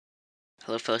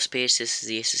Hello fellow Spades, this is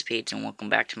the Ace of Spades and welcome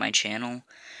back to my channel.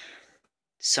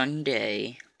 The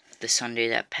Sunday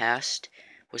that passed,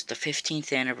 was the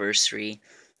 15th anniversary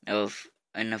of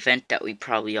an event that we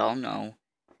probably all know,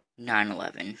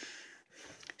 9/11.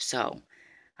 So,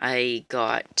 I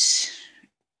got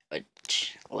a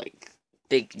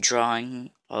big drawing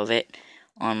of it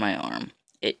on my arm.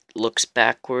 It looks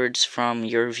backwards from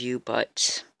your view,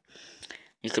 but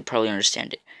you could probably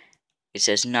understand it. It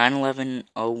says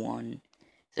 9/11/01.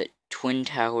 The Twin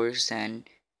Towers and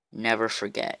never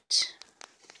forget.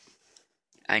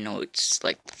 I know it's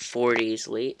like 4 days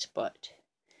late, but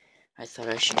I thought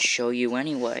I should show you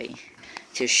anyway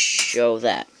to show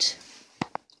that.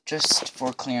 Just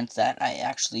for clearance that I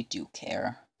actually do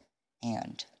care.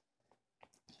 And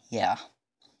yeah,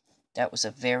 that was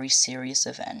a very serious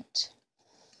event.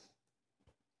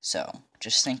 So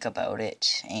just think about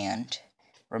it and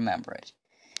remember it.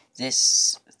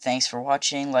 Thanks for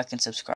watching, like and subscribe.